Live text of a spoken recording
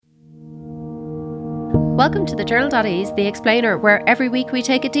Welcome to TheJournal.ie's The Explainer, where every week we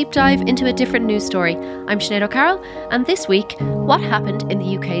take a deep dive into a different news story. I'm Sinead O'Carroll, and this week, what happened in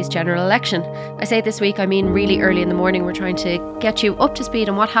the UK's general election? I say this week, I mean really early in the morning. We're trying to get you up to speed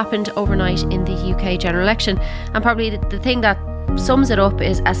on what happened overnight in the UK general election. And probably the thing that sums it up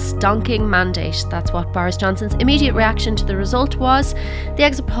is a stonking mandate. That's what Boris Johnson's immediate reaction to the result was. The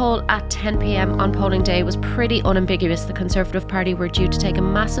exit poll at 10 p.m. on polling day was pretty unambiguous. The Conservative Party were due to take a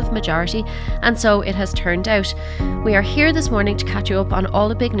massive majority, and so it has turned out. We are here this morning to catch you up on all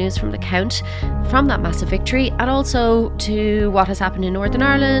the big news from the count, from that massive victory, and also to what has happened in Northern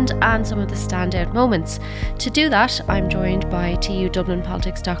Ireland and some of the standout moments. To do that, I'm joined by TU Dublin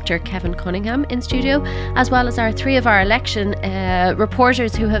Politics Dr Kevin Cunningham in studio, as well as three of our election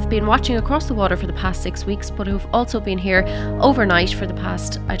reporters who have been watching across the water for the past 6 weeks, but who've also been here overnight for the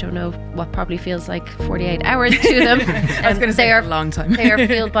past, I don't know, what probably feels like 48 hours to them. I was going to say a long time. They are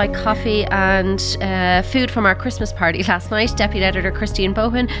fueled by coffee and food from our Christmas party last night. Deputy Editor Christine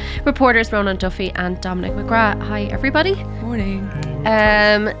Bohan, reporters Ronan Duffy and Dominic McGrath. Hi everybody. Morning.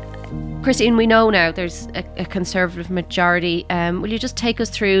 Christine, we know now there's a Conservative majority. Will you just take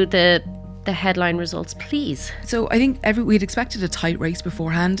us through the headline results, please? So I think we'd expected a tight race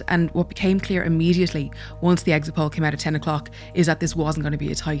beforehand, and what became clear immediately once the exit poll came out at 10 o'clock is that this wasn't going to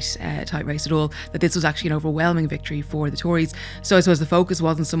be a tight race at all, that this was actually an overwhelming victory for the Tories. So I suppose the focus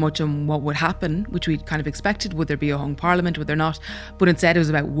wasn't so much on what would happen, which we'd kind of expected, would there be a hung parliament, would there not, but instead it was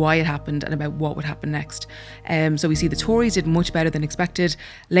about why it happened and about what would happen next. So we see the Tories did much better than expected.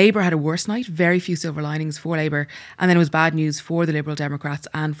 Labour had a worse night, very few silver linings for Labour, and then it was bad news for the Liberal Democrats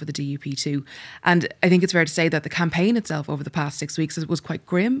and for the DUP too. And I think it's fair to say that the campaign itself over the past 6 weeks was quite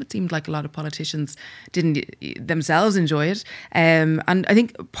grim. It seemed like a lot of politicians didn't themselves enjoy it. And I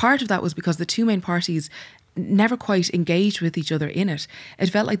think part of that was because the two main parties never quite engaged with each other in it. It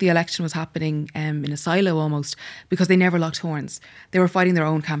felt like the election was happening in a silo almost, because they never locked horns. They were fighting their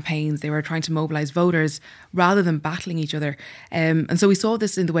own campaigns. They were trying to mobilise voters rather than battling each other. And so we saw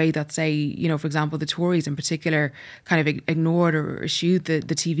this in the way that, say, you know, for example, the Tories in particular kind of ignored or eschewed the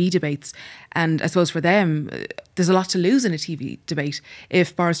TV debates. And I suppose for them, there's a lot to lose in a TV debate.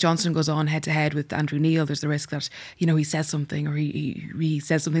 If Boris Johnson goes on head to head with Andrew Neil, there's the risk that, you know, he says something or he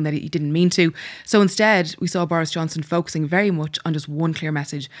says something that he didn't mean to. So instead, we saw Boris Johnson focusing very much on just one clear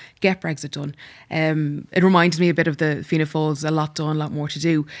message: get Brexit done. It reminded me a bit of the Fianna Fáil's a lot done, a lot more to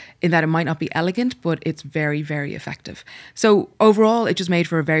do, in that it might not be elegant, but it's very, very effective. So overall, it just made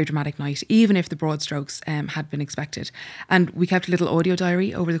for a very dramatic night, even if the broad strokes had been expected. And we kept a little audio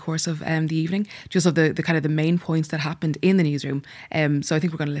diary over the course of the evening, just of the kind of the main points that happened in the newsroom. So I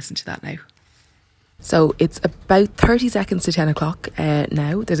think we're going to listen to that now. So it's about 30 seconds to 10 o'clock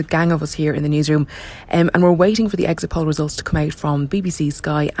now. There's a gang of us here in the newsroom, and we're waiting for the exit poll results to come out from BBC,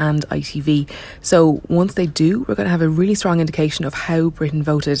 Sky and ITV. So once they do, we're going to have a really strong indication of how Britain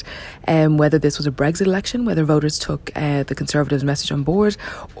voted, whether this was a Brexit election, whether voters took the Conservatives' message on board,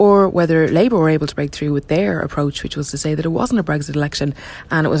 or whether Labour were able to break through with their approach, which was to say that it wasn't a Brexit election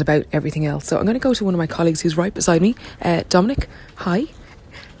and it was about everything else. So I'm going to go to one of my colleagues who's right beside me. Dominic, hi.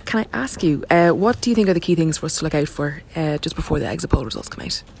 Can I ask you, what do you think are the key things for us to look out for just before the exit poll results come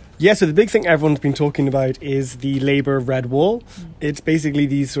out? Yeah, so the big thing everyone's been talking about is the Labour Red Wall. It's basically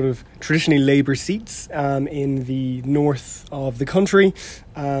these sort of traditionally Labour seats in the north of the country.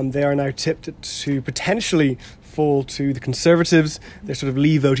 They are now tipped to potentially fall to the Conservatives. They're sort of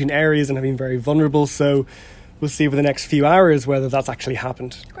leave voting areas and have been very vulnerable. So we'll see over the next few hours whether that's actually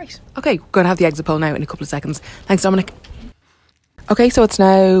happened. Great. Okay, we're going to have the exit poll now in a couple of seconds. Thanks, Dominic. Okay, so it's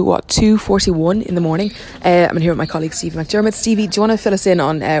now, 2:41 in the morning. I'm here with my colleague Stevie McDermott. Stevie, do you want to fill us in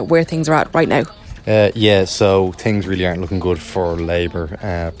on where things are at right now? Yeah, so things really aren't looking good for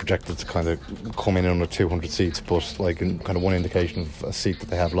Labour, projected to kind of come in under 200 seats, but like kind of one indication of a seat that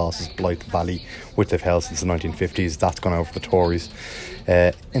they have lost is Blythe Valley, which they've held since the 1950s. That's gone over for the Tories.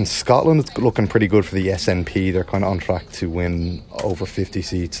 In Scotland, it's looking pretty good for the SNP. They're kind of on track to win over 50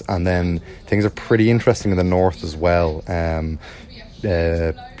 seats, and then things are pretty interesting in the north as well.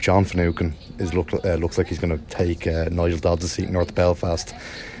 John Finucane looks like he's going to take Nigel Dodds' seat in North Belfast.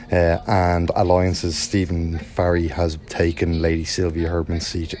 And Alliance's Stephen Farry has taken Lady Sylvia Herdman's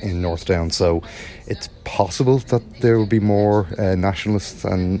seat in North Down. So it's possible that there will be more nationalist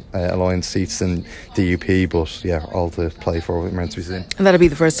and Alliance seats than DUP, but yeah, all to play for. It remains to be seen. And that'll be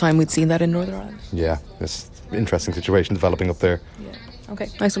the first time we'd seen that in Northern Ireland. Yeah, it's an interesting situation developing up there. Yeah. Okay,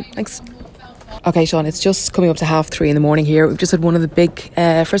 nice one. Thanks. Okay, Sean, it's just coming up to 3:30 in the morning here. We've just had one of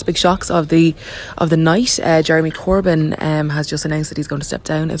the first big shocks of the night. Jeremy Corbyn has just announced that he's going to step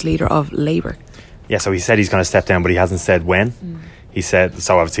down as leader of Labour. Yeah, so he said he's going to step down, but he hasn't said when. He said,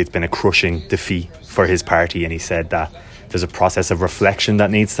 so obviously it's been a crushing defeat for his party, and he said that there's a process of reflection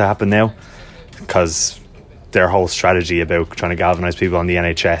that needs to happen now, because their whole strategy about trying to galvanise people on the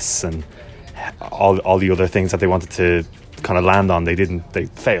NHS and all the other things that they wanted to kind of land on, they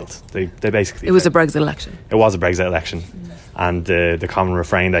failed. They basically It was failed. a Brexit election. It was a Brexit election. And the common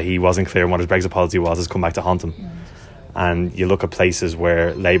refrain that he wasn't clear on what his Brexit policy was has come back to haunt him. And you look at places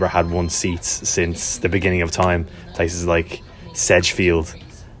where Labour had won seats since the beginning of time, places like Sedgefield,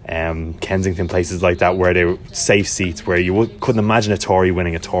 Kensington, places like that, where they were safe seats where you couldn't imagine a Tory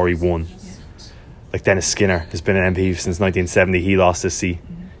winning. A Tory won. Like Dennis Skinner has been an MP since 1970. He lost his seat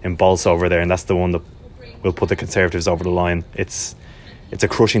in Bolsover there, and that's the one that will put the Conservatives over the line. It's a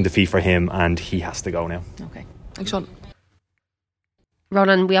crushing defeat for him, and he has to go now. Okay. Thanks, Sean.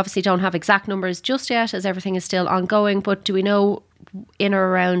 Ronan, we obviously don't have exact numbers just yet, as everything is still ongoing, but do we know in or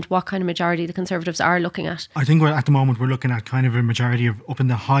around what kind of majority the Conservatives are looking at? I think at the moment we're looking at kind of a majority of up in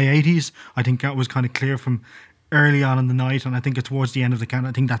the high 80s. I think that was kind of clear from early on in the night, and I think it's towards the end of the count.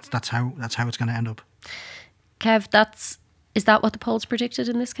 I think that's how it's going to end up. Kev, is that what the polls predicted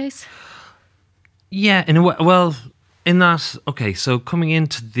in this case? Yeah, in a way. Well, in that, okay, so coming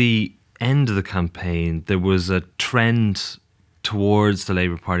into the end of the campaign, there was a trend towards the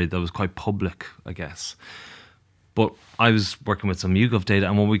Labour Party that was quite public, I guess. But I was working with some YouGov data,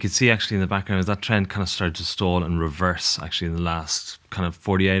 and what we could see actually in the background is that trend kind of started to stall and reverse actually in the last kind of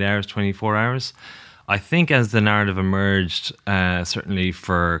 48 hours, 24 hours. I think as the narrative emerged, certainly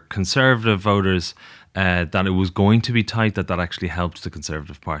for Conservative voters, that it was going to be tight, that actually helped the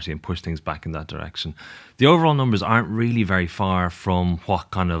Conservative Party and pushed things back in that direction. The overall numbers aren't really very far from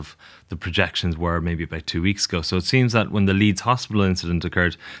what kind of the projections were maybe about 2 weeks ago. So it seems that when the Leeds Hospital incident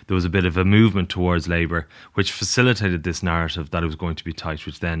occurred, there was a bit of a movement towards Labour, which facilitated this narrative that it was going to be tight,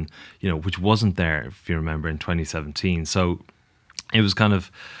 which then, which wasn't there, if you remember, in 2017. So it was kind of,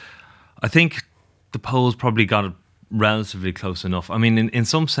 I think the polls probably got it relatively close enough. I mean, in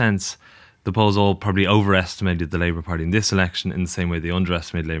some sense, the polls all probably overestimated the Labour Party in this election in the same way they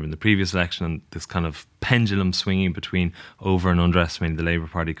underestimated Labour in the previous election, and this kind of pendulum swinging between over and underestimating the Labour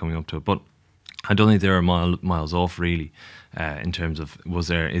Party coming up to it. But I don't think they were miles off really in terms of is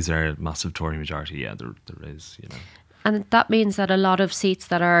there a massive Tory majority? Yeah, there is. And that means that a lot of seats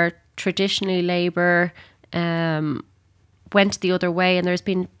that are traditionally Labour went the other way, and there's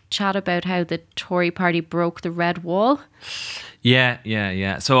been chat about how the Tory party broke the red wall.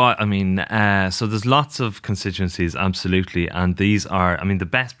 Yeah. So I mean, so there's lots of constituencies, absolutely, and these are, I mean, the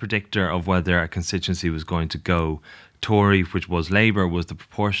best predictor of whether a constituency was going to go Tory, which was Labour, was the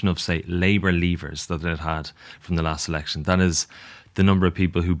proportion of, say, Labour leavers that it had from the last election. That is the number of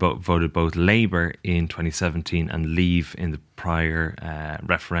people who voted both Labour in 2017 and Leave in the prior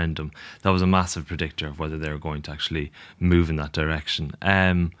referendum. That was a massive predictor of whether they were going to actually move in that direction.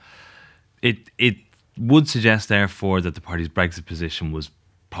 It would suggest, therefore, that the party's Brexit position was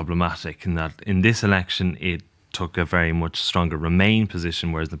problematic, in that in this election it took a very much stronger Remain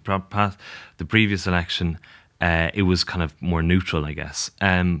position, whereas the previous election it was kind of more neutral, I guess.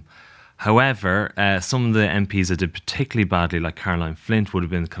 However, some of the MPs that did particularly badly, like Caroline Flint, would have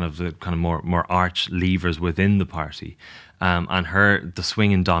been kind of more arch leavers within the party, and the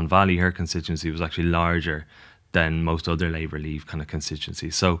swing in Don Valley, her constituency, was actually larger than most other Labour Leave kind of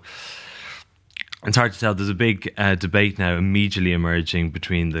constituencies. So it's hard to tell. There's a big debate now immediately emerging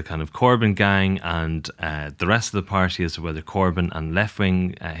between the kind of Corbyn gang and the rest of the party as to whether Corbyn and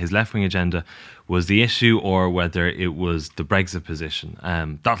his left-wing agenda was the issue, or whether it was the Brexit position.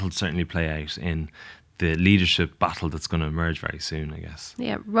 That'll certainly play out in the leadership battle that's going to emerge very soon, I guess.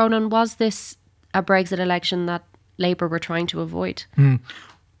 Yeah, Ronan, was this a Brexit election that Labour were trying to avoid?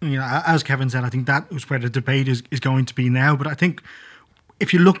 As Kevin said, I think that was where the debate is going to be now. But I think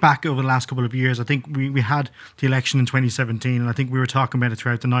if you look back over the last couple of years, I think we had the election in 2017, and I think we were talking about it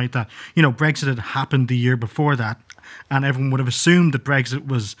throughout the night that, Brexit had happened the year before that, and everyone would have assumed that Brexit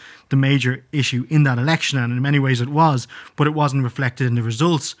was the major issue in that election, and in many ways it was, but it wasn't reflected in the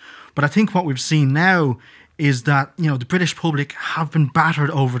results. But I think what we've seen now is that, the British public have been battered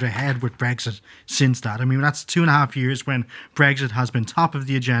over the head with Brexit since that. I mean, that's 2.5 years when Brexit has been top of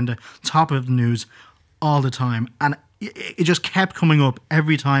the agenda, top of the news all the time, and it just kept coming up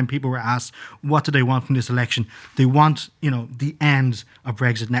every time people were asked what do they want from this election. They want, the end of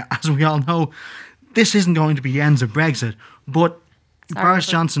Brexit. Now, as we all know, this isn't going to be the end of Brexit, but Boris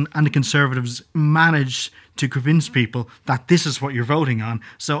Johnson and the Conservatives managed to convince people that this is what you're voting on.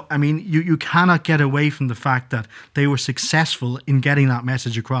 So, I mean, you cannot get away from the fact that they were successful in getting that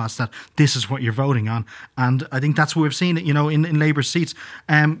message across, that this is what you're voting on. And I think that's what we've seen, in Labour seats.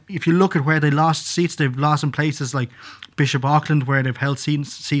 If you look at where they lost seats, they've lost in places like Bishop Auckland, where they've held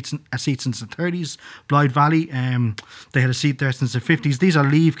seats since the 30s. Blythe Valley, they had a seat there since the 50s. These are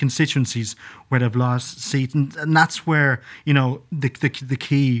Leave constituencies where they've lost seats, and that's where the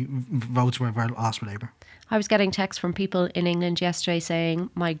key votes were lost for Labour. I was getting texts from people in England yesterday saying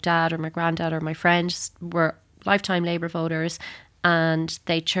my dad or my granddad or my friends were lifetime Labour voters, and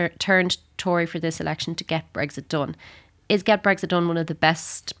they turned Tory for this election to get Brexit done. Is Get Brexit Done one of the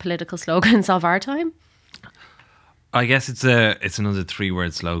best political slogans of our time? I guess it's another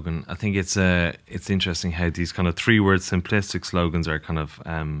 3-word slogan. I think it's interesting how these kind of 3-word simplistic slogans are kind of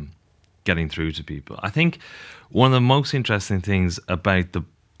getting through to people. I think one of the most interesting things about the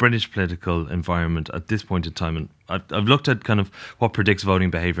British political environment at this point in time, and I've looked at kind of what predicts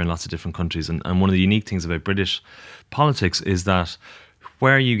voting behaviour in lots of different countries, and one of the unique things about British politics is that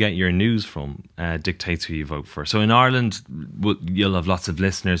where you get your news from dictates who you vote for. So in Ireland, you'll have lots of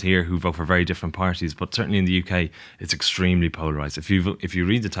listeners here who vote for very different parties, but certainly in the UK, it's extremely polarised. If you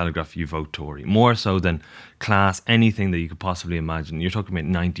read the Telegraph, you vote Tory, more so than Class, anything that you could possibly imagine. You're talking about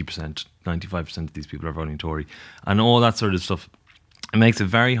 90%, 95% of these people are voting Tory, and all that sort of stuff. It makes it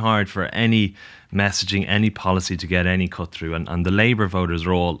very hard for any messaging, any policy to get any cut through. And the Labour voters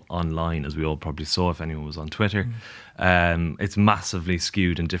are all online, as we all probably saw if anyone was on Twitter. It's massively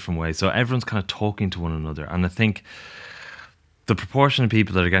skewed in different ways. So everyone's kind of talking to one another. And I think the proportion of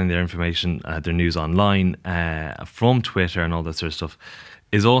people that are getting their information, their news online from Twitter and all that sort of stuff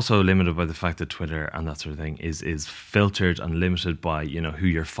is also limited by the fact that Twitter and that sort of thing is filtered and limited by, who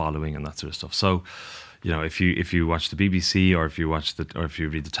you're following and that sort of stuff. So, if you watch the BBC or if you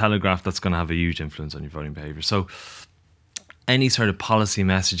read the Telegraph, that's going to have a huge influence on your voting behaviour. So any sort of policy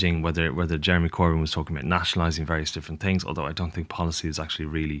messaging, whether Jeremy Corbyn was talking about nationalising various different things, although I don't think policy is actually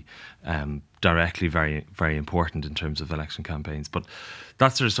really directly very, very important in terms of election campaigns, but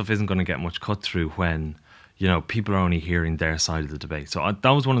that sort of stuff isn't going to get much cut through when people are only hearing their side of the debate. So that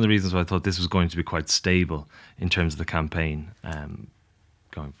was one of the reasons why I thought this was going to be quite stable in terms of the campaign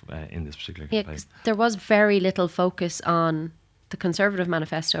going in this particular campaign. There was very little focus on the Conservative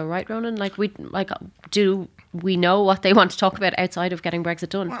manifesto, right, Ronan? Do we know what they want to talk about outside of getting Brexit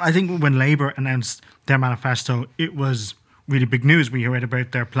done? Well, I think when Labour announced their manifesto, it was really big news. We heard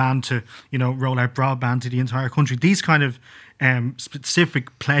about their plan to, roll out broadband to the entire country. These kind of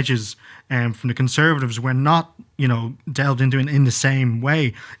specific pledges from the Conservatives were not, delved into in the same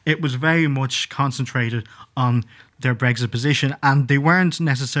way. It was very much concentrated on their Brexit position, and they weren't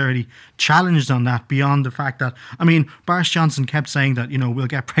necessarily challenged on that beyond the fact that, Boris Johnson kept saying that, we'll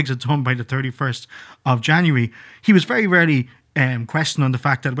get Brexit done by the 31st of January. He was very rarely questioned on the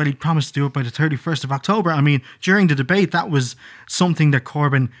fact that, he promised to do it by the 31st of October. During the debate, that was something that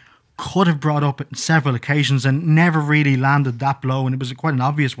Corbyn could have brought up at several occasions and never really landed that blow, and it was quite an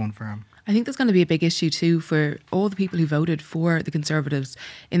obvious one for him. I think there's going to be a big issue too for all the people who voted for the Conservatives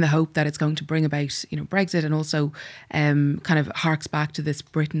in the hope that it's going to bring about, Brexit, and also kind of harks back to this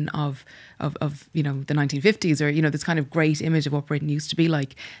Britain of the 1950s, or this kind of great image of what Britain used to be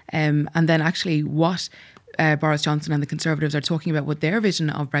like, and then actually what Boris Johnson and the Conservatives are talking about, what their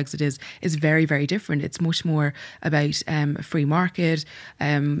vision of Brexit is very, very different. It's much more about a free market,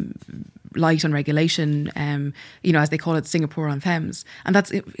 light on regulation, as they call it, Singapore on Thames. And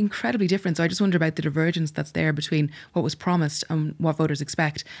that's incredibly different. So I just wonder about the divergence that's there between what was promised and what voters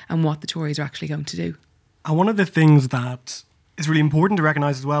expect and what the Tories are actually going to do. And one of the things that is really important to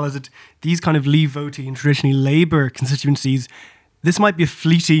recognise as well is that these kind of Leave voting and traditionally Labour constituencies, this might be a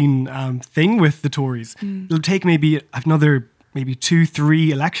fleeting thing with the Tories. It'll take maybe another 2-3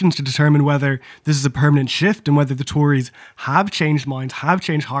 elections to determine whether this is a permanent shift and whether the Tories have changed minds, have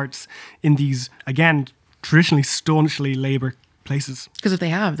changed hearts in these, again, traditionally staunchly Labour places. Because if they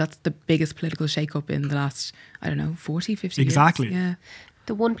have, that's the biggest political shake-up in the last, 40, 50 years. Exactly. Yeah.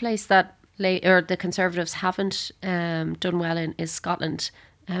 The one place that the Conservatives haven't done well in is Scotland.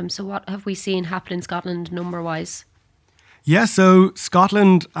 So what have we seen happen in Scotland number-wise? Yeah, so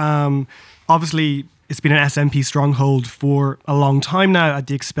Scotland, obviously, it's been an SNP stronghold for a long time now at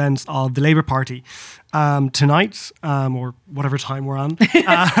the expense of the Labour Party. Tonight, or whatever time we're on.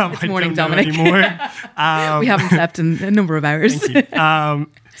 It's morning, Dominic. We haven't slept in a number of hours. Thank you.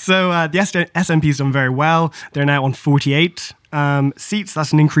 So the SNP's done very well. They're now on 48 seats.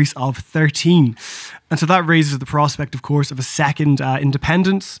 That's an increase of 13. And so that raises the prospect, of course, of a second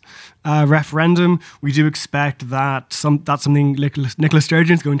independence referendum. We do expect that that's something Nicola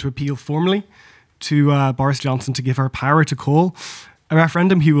Sturgeon is going to appeal formally to Boris Johnson to give her power to call a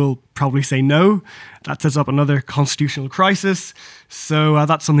referendum. He will probably say no. That sets up another constitutional crisis. So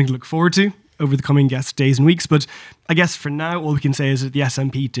that's something to look forward to over the coming days and weeks. But I guess for now, all we can say is that the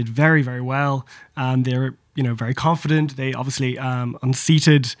SNP did very, very well. They're very confident. They obviously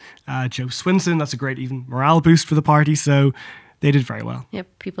unseated Joe Swinson. That's a great even morale boost for the party. So they did very well. Yeah,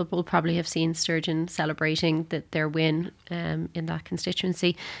 people will probably have seen Sturgeon celebrating their win in that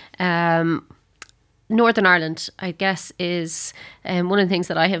constituency. Northern Ireland, I guess, is one of the things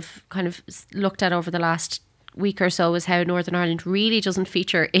that I have kind of looked at over the last week or so is how Northern Ireland really doesn't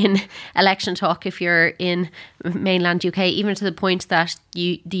feature in election talk if you're in mainland UK, even to the point that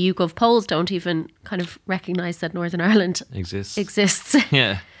the YouGov polls don't even kind of recognise that Northern Ireland exists.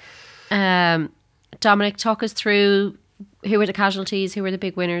 Yeah. Dominic, talk us through who were the casualties, who were the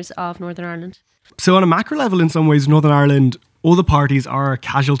big winners of Northern Ireland? So on a macro level, in some ways, Northern Ireland, all the parties are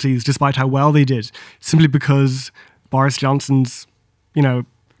casualties despite how well they did, simply because Boris Johnson's,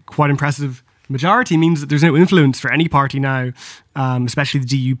 quite impressive majority means that there's no influence for any party now, especially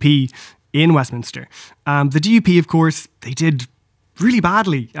the DUP in Westminster. The DUP, of course, they did really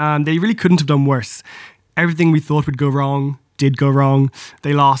badly. They really couldn't have done worse. Everything we thought would go wrong did go wrong.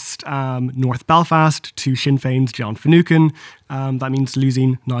 They lost North Belfast to Sinn Féin's John Finucane. That means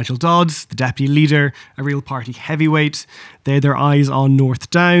losing Nigel Dodds, the deputy leader, a real party heavyweight. They had their eyes on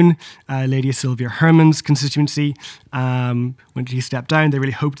North Down, Lady Sylvia Herman's constituency. When she stepped down, they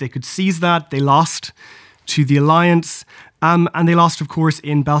really hoped they could seize that. They lost to the Alliance. And they lost, of course,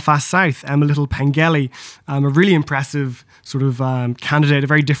 in Belfast South, Emma Little Pengelly, a really impressive sort of candidate, a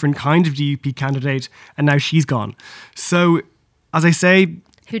very different kind of DUP candidate, and now she's gone. So, as I say...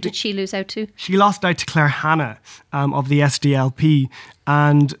 Who did she lose out to? She lost out to Claire Hanna of the SDLP.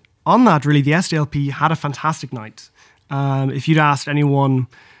 And on that, really, the SDLP had a fantastic night. If you'd asked anyone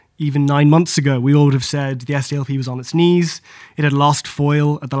even 9 months ago, we all would have said the SDLP was on its knees. It had lost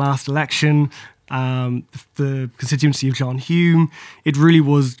Foyle at the last election. The constituency of John Hume, it really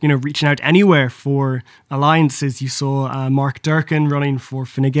was, reaching out anywhere for alliances. You saw Mark Durkan running for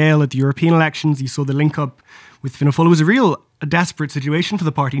Fine Gael at the European elections. You saw the link up with Fianna Fáil. It was a desperate situation for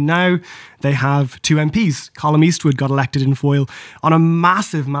the party. Now they have 2 MPs. Colm Eastwood got elected in Foyle on a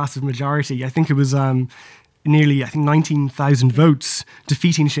massive, massive majority. I think it was nearly 19,000 votes,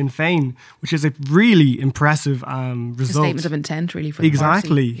 defeating Sinn Féin, which is a really impressive result. A statement of intent, really, for the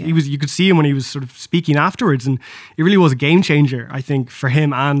Exactly. party. Yeah. You could see him when he was sort of speaking afterwards, and it really was a game changer, I think, for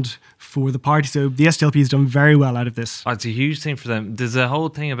him and for the party. So the SDLP has done very well out of this. It's a huge thing for them. There's a whole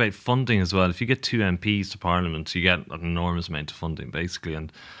thing about funding as well. If you get 2 MPs to Parliament, you get an enormous amount of funding, basically,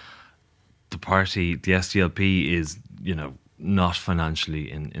 and the party, the SDLP, is, not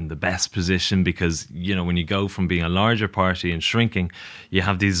financially in the best position because, when you go from being a larger party and shrinking, you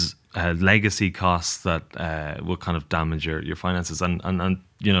have these legacy costs that will kind of damage your finances. And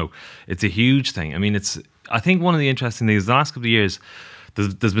it's a huge thing. I mean, I think one of the interesting things, the last couple of years,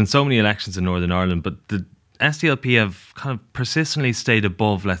 there's been so many elections in Northern Ireland, but the SDLP have kind of persistently stayed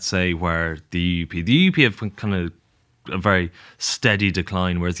above, let's say, where the UUP have kind of a very steady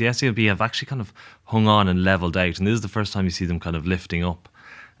decline, whereas the SDLP have actually kind of hung on and levelled out, and this is the first time you see them kind of lifting up,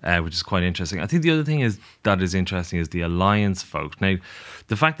 which is quite interesting. I think the other thing that is interesting is the Alliance vote. Now,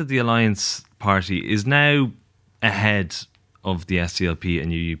 the fact that the Alliance party is now ahead of the SDLP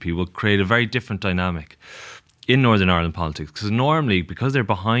and UUP will create a very different dynamic in Northern Ireland politics, because normally, because they're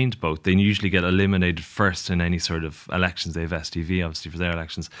behind both, they usually get eliminated first in any sort of elections. They have STV, obviously, for their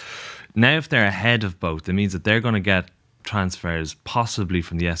elections. Now, if they're ahead of both, it means that they're going to get transfers possibly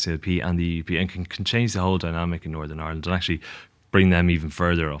from the SDLP and the UUP, and can change the whole dynamic in Northern Ireland and actually bring them even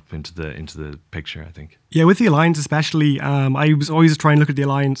further up into the picture, I think. Yeah, with the Alliance especially, I was always trying to look at the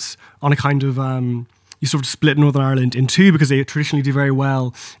Alliance on a kind of... you sort of split Northern Ireland in two because they traditionally do very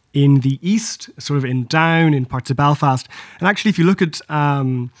well in the east, sort of in Down, in parts of Belfast. And actually, if you look at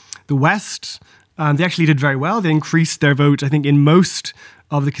the west, they actually did very well. They increased their vote, I think, in most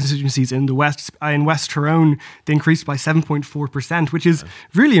of the constituencies in the west. In West Tyrone, they increased by 7.4%, which is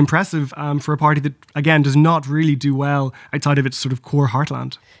really impressive for a party that, again, does not really do well outside of its sort of core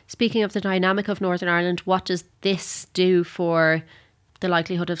heartland. Speaking of the dynamic of Northern Ireland, what does this do for the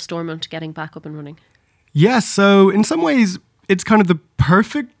likelihood of Stormont getting back up and running? Yeah, so in some ways, it's kind of the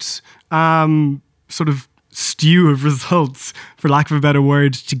perfect sort of stew of results, for lack of a better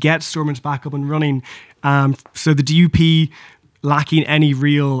word, to get Stormont back up and running. So the DUP, lacking any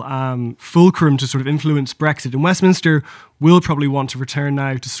real fulcrum to sort of influence Brexit in Westminster, will probably want to return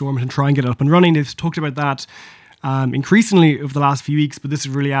now to Stormont and try and get it up and running. They've talked about that increasingly over the last few weeks, but this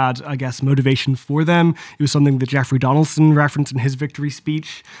would really add, I guess, motivation for them. It was something that Jeffrey Donaldson referenced in his victory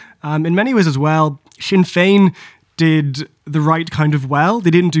speech. In many ways as well, Sinn Féin did the right kind of well.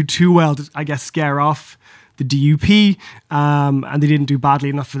 They didn't do too well to, I guess, scare off the DUP, and they didn't do badly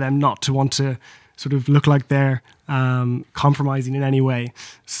enough for them not to want to sort of look like they're compromising in any way.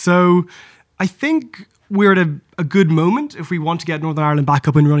 So I think we're at a good moment if we want to get Northern Ireland back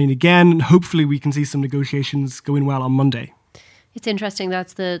up and running again. And hopefully we can see some negotiations going well on Monday. It's interesting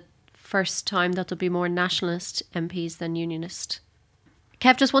that's the first time that there'll be more nationalist MPs than unionist.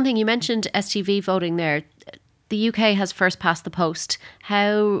 Kev, just one thing, you mentioned STV voting there. The UK has first past the post.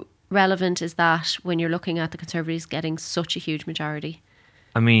 How relevant is that when you're looking at the Conservatives getting such a huge majority?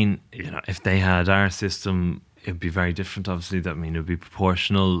 I mean, if they had our system, it'd be very different. Obviously, it would be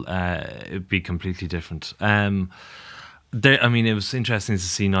proportional. It'd be completely different. It was interesting to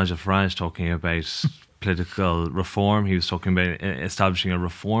see Nigel Farage talking about political reform. He was talking about establishing a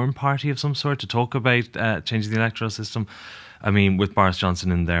reform party of some sort to talk about changing the electoral system. I mean, with Boris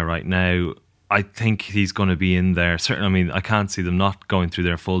Johnson in there right now, I think he's going to be in there. Certainly, I can't see them not going through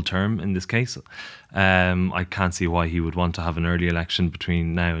their full term in this case. I can't see why he would want to have an early election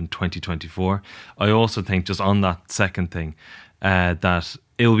between now and 2024. I also think, just on that second thing, that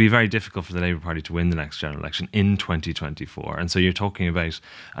it will be very difficult for the Labour Party to win the next general election in 2024. And so you're talking about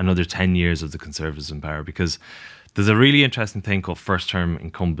another 10 years of the Conservatives in power, because there's a really interesting thing called first-term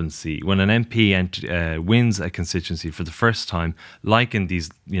incumbency. When an MP wins a constituency for the first time, like in these,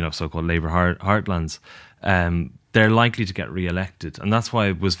 so-called Labour heartlands, they're likely to get re-elected, and that's why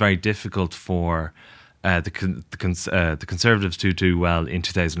it was very difficult for the Conservatives to do well in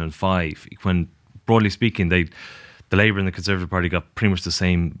 2005. When, broadly speaking, the Labour and the Conservative Party got pretty much the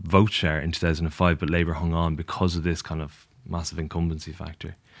same vote share in 2005, but Labour hung on because of this kind of massive incumbency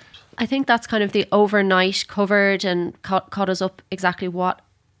factor. I think that's kind of the overnight covered and caught us up exactly where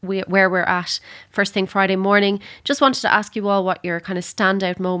we're at first thing Friday morning. Just wanted to ask you all what your kind of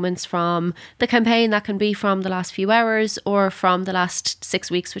standout moments from the campaign, that can be from the last few hours or from the last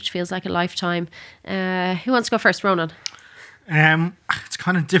 6 weeks, which feels like a lifetime. Who wants to go first? Ronan? It's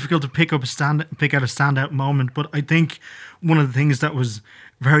kind of difficult to pick out a standout moment, but I think one of the things that was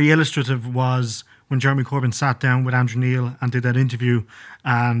very illustrative was when Jeremy Corbyn sat down with Andrew Neil and did that interview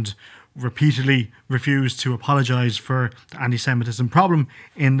and repeatedly refused to apologise for the anti-Semitism problem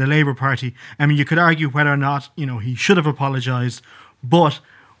in the Labour Party. I mean, you could argue whether or not, he should have apologised, but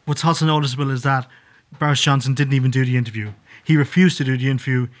what's also noticeable is that Boris Johnson didn't even do the interview. He refused to do the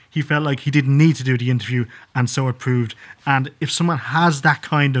interview. He felt like he didn't need to do the interview, and so it proved. And if someone has that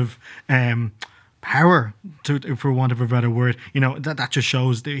kind of power, for want of a better word, that just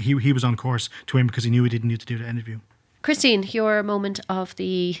shows that he was on course to win because he knew he didn't need to do the interview. Christine, your moment of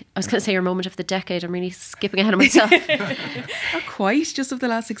the decade. I'm really skipping ahead of myself. Not quite, just of the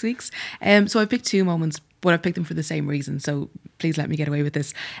last 6 weeks. So I picked two moments, but I've picked them for the same reason. So please let me get away with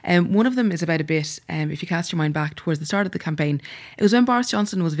this. One of them is about a bit, if you cast your mind back towards the start of the campaign, it was when Boris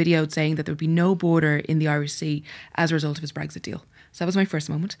Johnson was videoed saying that there would be no border in the Irish Sea as a result of his Brexit deal. So that was my first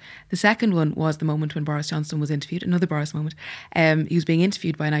moment. The second one was the moment when Boris Johnson was interviewed, another Boris moment. He was being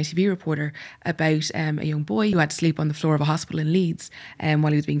interviewed by an ITV reporter about a young boy who had to sleep on the floor of a hospital in Leeds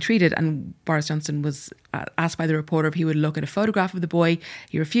while he was being treated. And Boris Johnson was asked by the reporter if he would look at a photograph of the boy.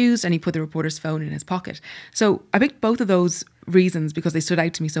 He refused, and he put the reporter's phone in his pocket. So I picked both of those reasons because they stood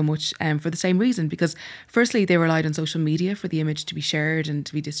out to me so much for the same reason, because firstly they relied on social media for the image to be shared and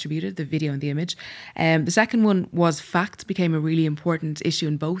to be distributed, the video and the image. The second one was fact became a really important issue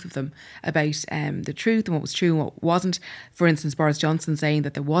in both of them about the truth and what was true and what wasn't. For instance, Boris Johnson saying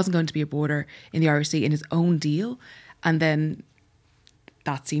that there wasn't going to be a border in the Irish Sea in his own deal, and then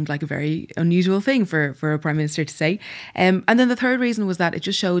that seemed like a very unusual thing for a Prime Minister to say. And then the third reason was that it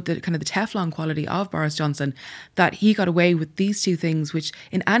just showed the kind of the Teflon quality of Boris Johnson, that he got away with these two things, which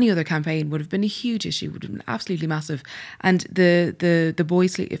in any other campaign would have been a huge issue, would have been absolutely massive. And the boy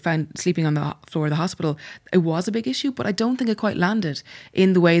found sleeping on the floor of the hospital, it was a big issue, but I don't think it quite landed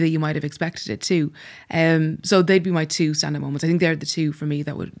in the way that you might have expected it to. So they'd be my two standout moments. I think they're the two for me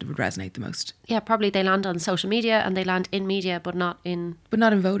that would resonate the most. Yeah, probably they land on social media and they land in media, but not in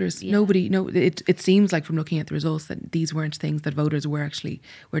voters. Yeah. It seems like from looking at the results that these weren't things that voters were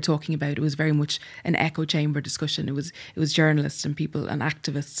talking about. It was very much an echo chamber discussion. It was journalists and people and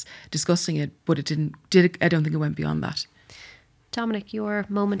activists discussing it, but I don't think it went beyond that. Dominic, your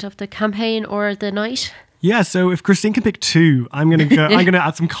moment of the campaign or the night? Yeah, so if Christine can pick two, I'm going to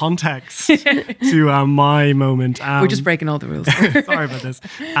add some context to my moment. We're just breaking all the rules. Sorry about this.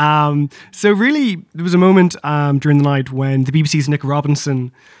 So really, there was a moment during the night when the BBC's Nick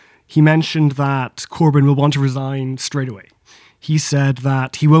Robinson, he mentioned that Corbyn will want to resign straight away. He said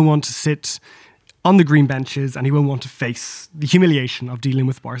that he won't want to sit on the green benches and he won't want to face the humiliation of dealing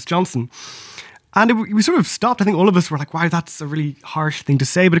with Boris Johnson. And we sort of stopped. I think all of us were like, wow, that's a really harsh thing to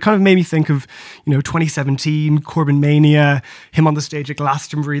say. But it kind of made me think of, 2017, Corbyn mania, him on the stage at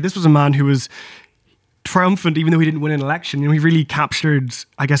Glastonbury. This was a man who was triumphant, even though he didn't win an election. He really captured,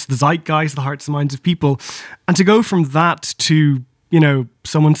 I guess, the zeitgeist, the hearts and minds of people. And to go from that to,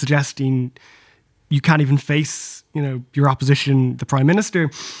 someone suggesting you can't even face, your opposition, the Prime Minister,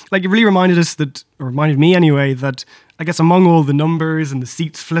 like it really reminded us that, or reminded me anyway, that I guess among all the numbers and the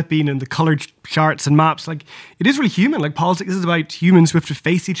seats flipping and the coloured charts and maps, like it is really human. Like politics is about humans who have to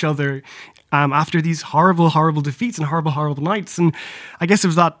face each other after these horrible, horrible defeats and horrible, horrible nights. And I guess it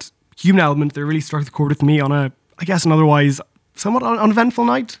was that human element that really struck the chord with me on an otherwise somewhat uneventful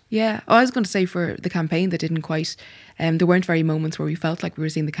night. Yeah, I was going to say for the campaign that didn't quite, there weren't very moments where we felt like we were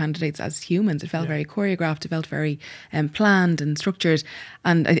seeing the candidates as humans. It felt very choreographed, it felt very planned and structured.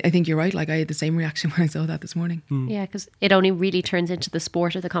 And I think you're right, like I had the same reaction when I saw that this morning. Yeah, because it only really turns into the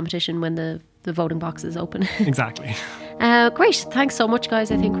sport of the competition when the voting box is open. Exactly. Great, thanks so much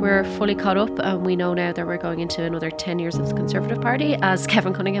guys. I think we're fully caught up and we know now that we're going into another 10 years of the Conservative Party, as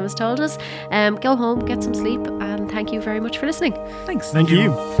Kevin Cunningham has told us. Go home, get some sleep, and thank you very much for listening. Thanks. Thank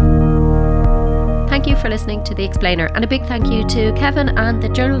you. Thank you for listening to The Explainer, and a big thank you to Kevin and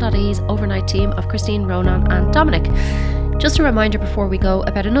TheJournal.ie's overnight team of Christine, Ronan and Dominic. Just a reminder before we go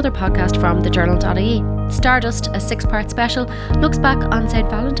about another podcast from TheJournal.ie. Stardust, a 6-part special, looks back on St.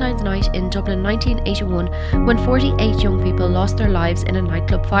 Valentine's Night in Dublin 1981, when 48 young people lost their lives in a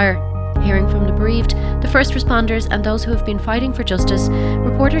nightclub fire. Hearing from the bereaved, the first responders and those who have been fighting for justice,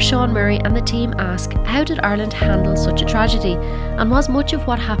 reporter Sean Murray and the team ask, how did Ireland handle such a tragedy? And was much of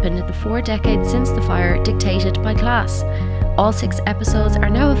what happened in the 4 decades since the fire dictated by class? All 6 episodes are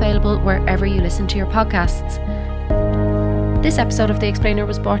now available wherever you listen to your podcasts. This episode of The Explainer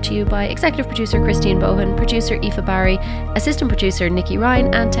was brought to you by executive producer Christine Bohan, producer Aoife Barry, assistant producer Nikki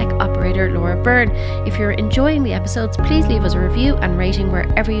Ryan and tech operator Laura Byrne. If you're enjoying the episodes, please leave us a review and rating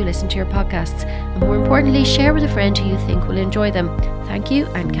wherever you listen to your podcasts. And more importantly, share with a friend who you think will enjoy them. Thank you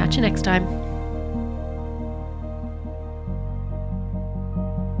and catch you next time.